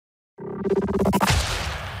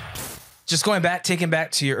just taking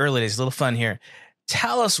back to your early days, a little fun here.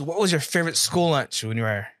 Tell us, what was your favorite school lunch when you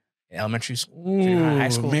were in elementary school, high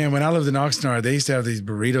school? Man, when I lived in Oxnard, they used to have these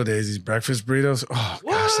burrito days, these breakfast burritos. Oh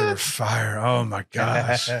gosh, they were fire. Oh my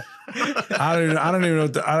gosh. I don't even know.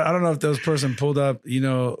 I don't know if those person pulled up,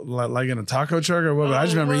 like in a taco truck or what, but I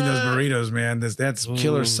just remember eating those burritos, man. That's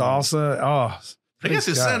killer salsa. Oh, I guess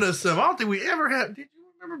they sent us some. I don't think we ever had. Did you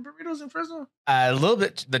remember burritos in Fresno? A little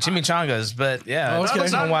bit, the chimichangas, but yeah. Okay.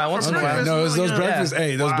 Once in a while. No, those breakfast.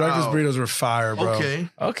 Hey, those breakfast burritos were fire, bro.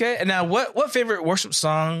 Okay. And now, what favorite worship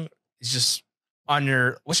song is just on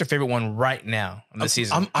what's your favorite one right now in this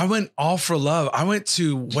season? I went all for love. I went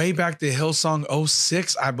to way back to Hillsong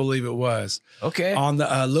 06, I believe it was. Okay. On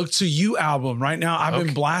the Look to You album. Right now, I've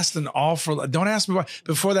been blasting all for love. Don't ask me why.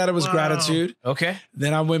 Before that, it was Gratitude. Okay.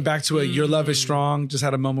 Then I went back to Your Love is Strong. Just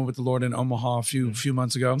had a moment with the Lord in Omaha a few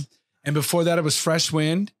months ago. And before that, it was Fresh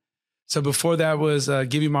Wind. So before that was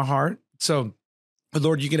Give You My Heart. So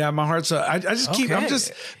Lord, you can have my heart. So I just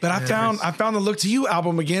but I found the Look to You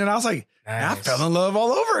album again. And I was like, I fell in love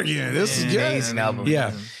all over again. This is good. Amazing album.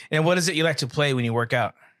 Yeah. And what is it you like to play when you work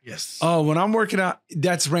out? Yes. Oh, when I'm working out,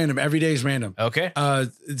 that's random. Every day is random. Okay.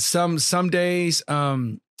 Some days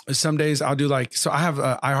I'll do I have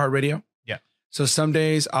iHeartRadio. Yeah. So some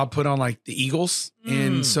days I'll put on like the Eagles.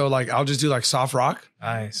 And so I'll just do like soft rock.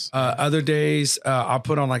 Nice. Other days I'll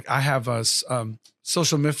put on I have a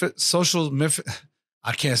social misfit.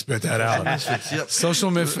 I can't spit that out. Misfits, yep. Social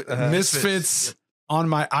Misfits on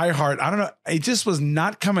my iHeart. I don't know. It just was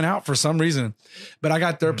not coming out for some reason. But I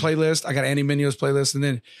got their playlist. I got Andy Minio's playlist. And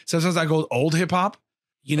then sometimes I go old hip hop,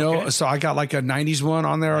 So I got like a 90s one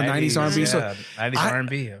on there or 90s R&B. So 90s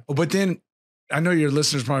R&B. But then I know your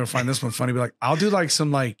listeners probably find this one funny, but I'll do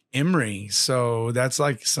some Emery. So that's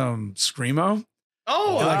like some screamo.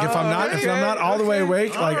 Oh, if I'm not all the way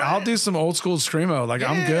awake, I'll do some old school screamo.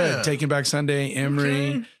 I'm good. Taking Back Sunday, Emery.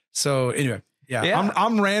 Okay. So anyway,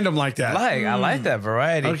 I'm random like that. I like that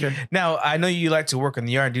variety. Okay. Now I know you like to work in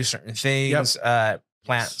the yard, do certain things,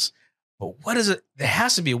 plants. But what is it? There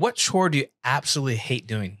has to be. What chore do you absolutely hate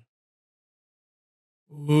doing?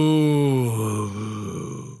 Ooh,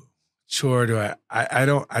 chore do I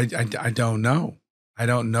don't know. I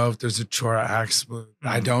don't know if there's a chore I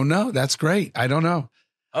don't know. That's great. I don't know.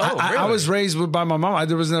 Oh, really? I was raised by my mom.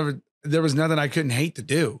 There was nothing I couldn't hate to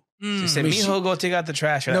do. She said, "Mijo, go take out the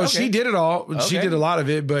trash." No, she did it all. Okay. She did a lot of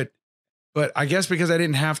it, but I guess because I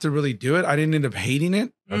didn't have to really do it, I didn't end up hating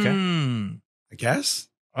it. Okay, I guess.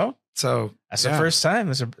 Oh, so that's the first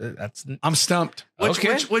time. I'm stumped.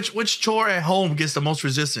 Which chore at home gets the most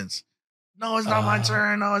resistance? No, it's not my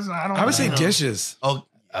turn. No, it's not. I would say dishes. Oh.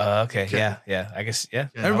 Okay. Yeah. I guess. Yeah.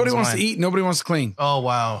 Everybody wants to eat. Nobody wants to clean. Oh,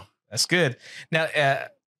 wow. That's good. Now,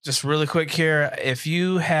 just really quick here. If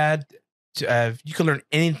you had, you could learn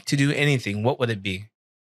to do anything, what would it be?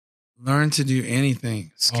 Learn to do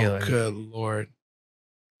anything. Skill. Oh, good Lord.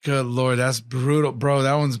 Good Lord. That's brutal, bro.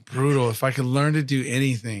 That one's brutal. If I could learn to do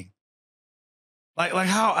anything. Like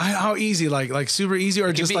how easy? Like super easy,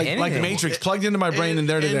 or just like Matrix plugged into my brain and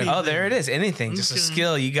there it is. Oh, there it is. Anything. Just a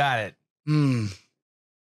skill. You got it.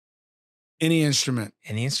 Any instrument.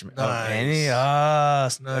 Nice. Okay. I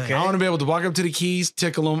want to be able to walk up to the keys,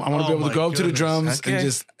 tickle them. I want to be able to go up to the drums and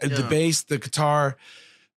just the bass, the guitar,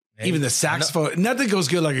 even the saxophone. Nothing goes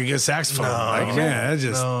good like a good saxophone. Man, that's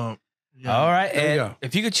just. All right. And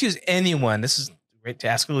if you could choose anyone, this is great to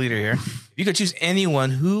ask a leader here. If you could choose anyone,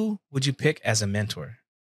 who would you pick as a mentor?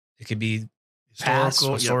 It could be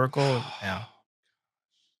historical. Yeah.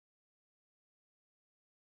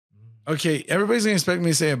 Okay, everybody's gonna expect me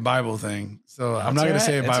to say a Bible thing, so I'm not gonna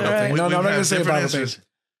say a Bible thing. No, I'm not gonna say a Bible thing.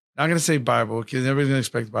 I'm gonna say Bible because everybody's gonna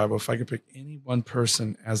expect the Bible. If I could pick any one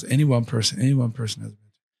person as a mentor,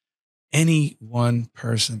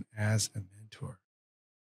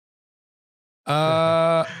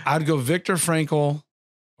 I'd go Viktor Frankl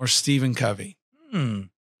or Stephen Covey.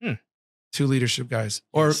 Two leadership guys,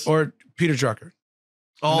 or Peter Drucker.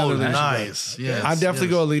 Oh, nice. Yeah, I'd definitely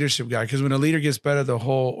go a leadership guy because when a leader gets better, the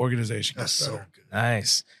whole organization gets better. So good.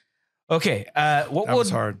 Nice. Okay. That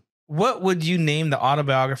was hard. What would you name the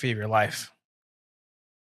autobiography of your life?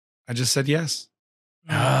 I just said yes.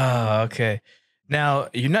 Oh, okay. Now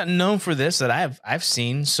you're not known for this that I've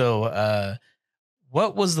seen. So,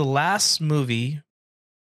 what was the last movie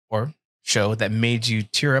or show that made you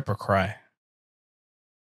tear up or cry?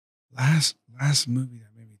 Last movie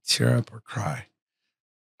that made me tear up or cry.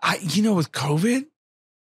 With COVID,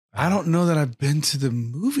 I don't know that I've been to the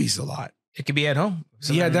movies a lot. It could be at home.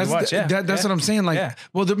 That's what I'm saying.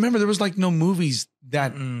 Remember there was no movies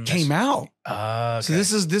that came out. Okay. So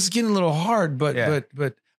this is getting a little hard, but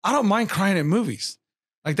I don't mind crying at movies.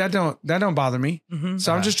 Like that don't bother me. Mhm.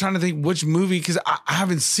 So I'm just trying to think which movie, because I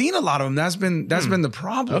haven't seen a lot of them. That's been the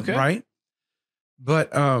problem, Okay. right?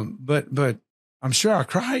 But I'm sure I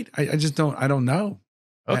cried. I just don't know.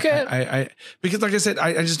 Okay. I because like I said,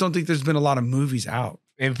 I just don't think there's been a lot of movies out.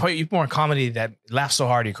 And put you more comedy that laugh so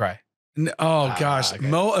hard you cry. Oh gosh, okay.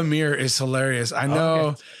 Mo Amir is hilarious. I know.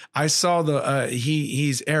 Okay. I saw the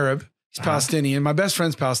he's Arab. He's Palestinian. My best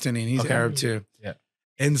friend's Palestinian. He's Okay. Arab too. Yeah.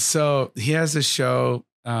 And so he has this show,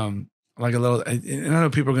 like a little. And I know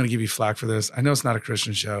people are going to give you flack for this. I know it's not a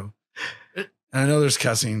Christian show. And I know there's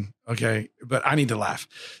cussing, okay, but I need to laugh.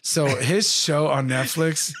 So his show on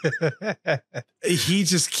Netflix, he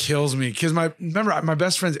just kills me because my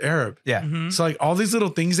best friend's Arab. Yeah. Mhm. So like all these little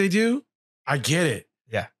things they do, I get it.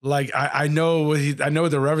 Yeah. Like I know what I know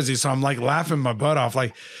the references, so I'm like laughing my butt off.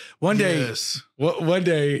 Like one day,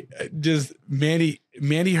 just Mandy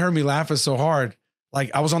heard me laughing so hard,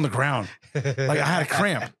 like I was on the ground, like I had a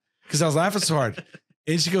cramp because I was laughing so hard,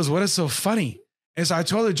 and she goes, "What is so funny?" And so I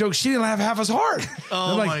told her a joke. She didn't laugh half as hard.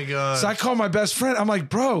 Oh like, my God. So I called my best friend. I'm like,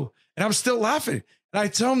 bro, and I'm still laughing. And I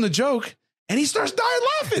tell him the joke, and he starts dying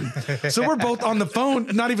laughing. So we're both on the phone,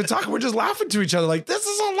 not even talking. We're just laughing to each other, like, this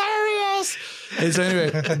is hilarious. And so anyway,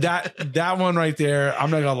 that one right there,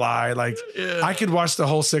 I'm not gonna lie. Like, I could watch the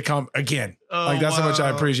whole sitcom again. Like, that's how much I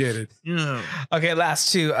appreciate it. Yeah. Okay,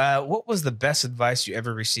 last two. What was the best advice you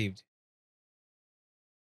ever received?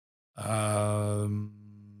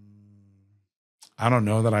 I don't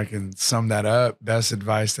know that I can sum that up. Best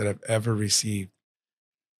advice that I've ever received.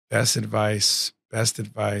 Best advice.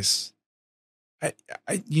 I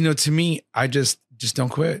to me, I just don't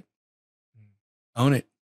quit. Own it.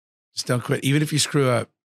 Just don't quit. Even if you screw up,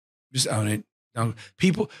 just own it. Don't,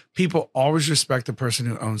 people always respect the person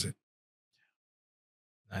who owns it.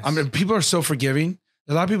 Nice. I mean, people are so forgiving.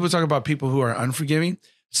 A lot of people talk about people who are unforgiving.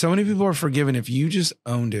 So many people are forgiving if you just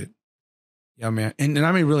owned it. Yeah, man. And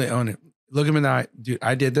I mean, really own it. Look him in the eye. Dude,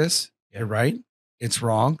 I did this. You're right. It's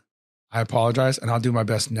wrong. I apologize. And I'll do my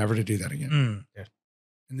best never to do that again. Yeah.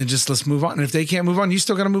 And then just let's move on. And if they can't move on, you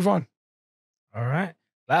still got to move on. All right.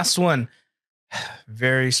 Last one.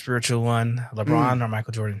 Very spiritual one. LeBron or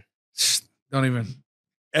Michael Jordan? Don't even.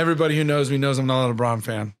 Everybody who knows me knows I'm not a LeBron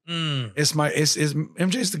fan. It's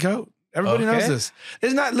MJ's the GOAT. Everybody knows this.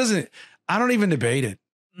 It's not, listen, I don't even debate it.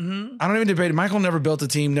 Mm-hmm. I don't even debate it. Michael never built a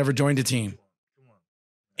team, never joined a team.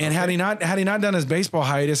 And had he not done his baseball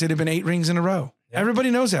hiatus, it'd have been 8 rings in a row. Yeah.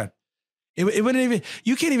 Everybody knows that. It wouldn't even,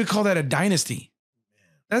 you can't even call that a dynasty.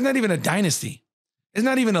 That's not even a dynasty. It's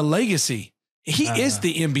not even a legacy. He is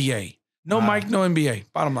the NBA. No Mike, no NBA.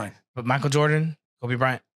 Bottom line. But Michael Jordan, Kobe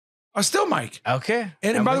Bryant. Oh, still Mike. Okay.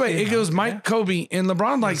 And by the way, it goes Mike, Kobe, and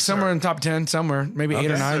LeBron, like somewhere in the top 10, somewhere, maybe 8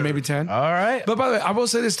 or 9, maybe 10. All right. But by the way, I will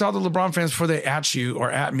say this to all the LeBron fans before they at you or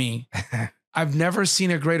at me. I've never seen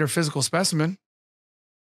a greater physical specimen.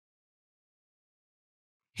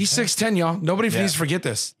 He's 6'10", y'all. Nobody needs to forget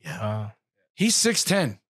this. Yeah. He's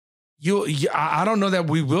 6'10". I don't know that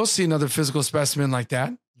we will see another physical specimen like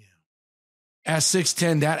that. Yeah. At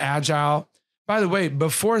 6'10", that agile. By the way,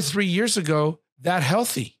 before 3 years ago, that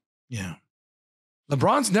healthy. Yeah.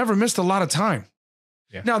 LeBron's never missed a lot of time.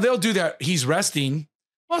 Yeah. Now they'll do that. He's resting.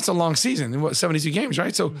 Well, it's a long season. 72 games,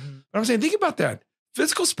 right? So but I'm saying, think about that.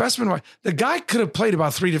 Physical specimen. The guy could have played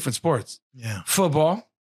about 3 different sports. Yeah. Football.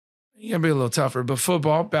 You gotta be a little tougher, but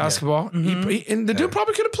football, basketball. Yeah. Mm-hmm. And the dude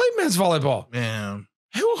probably could have played men's volleyball. Man.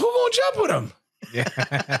 Who won't jump with him? Yeah.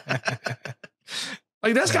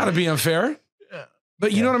 Like, that's got to be unfair. Yeah.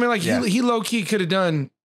 But you know what I mean? Like, he low-key could have done,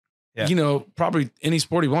 probably any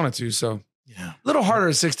sport he wanted to. So, a little harder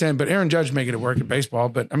at 6'10", but Aaron Judge making it work at baseball.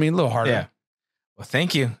 But, I mean, a little harder. Yeah. Well,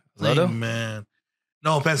 thank you, Lodo. Man.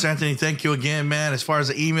 No, Pastor Anthony, thank you again, man. As far as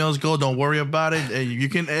the emails go, don't worry about it.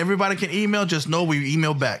 Everybody can email. Just know we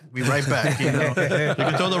email back. We write back. You know, you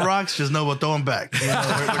can throw the rocks. Just know we'll throw them back. You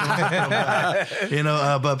know, we're gonna throw them back. You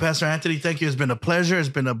know, but Pastor Anthony, thank you. It's been a pleasure. It's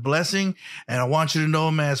been a blessing, and I want you to know,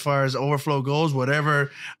 man, as far as Overflow goes, whatever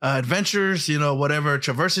adventures, whatever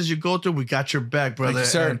traverses you go through, we got your back, brother. Thank you,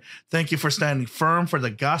 sir. And thank you for standing firm for the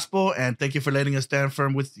gospel, and thank you for letting us stand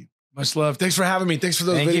firm with you. Much love. Thanks for having me. Thanks for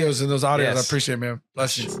those videos and those audios. I appreciate it, man.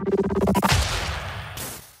 Bless you.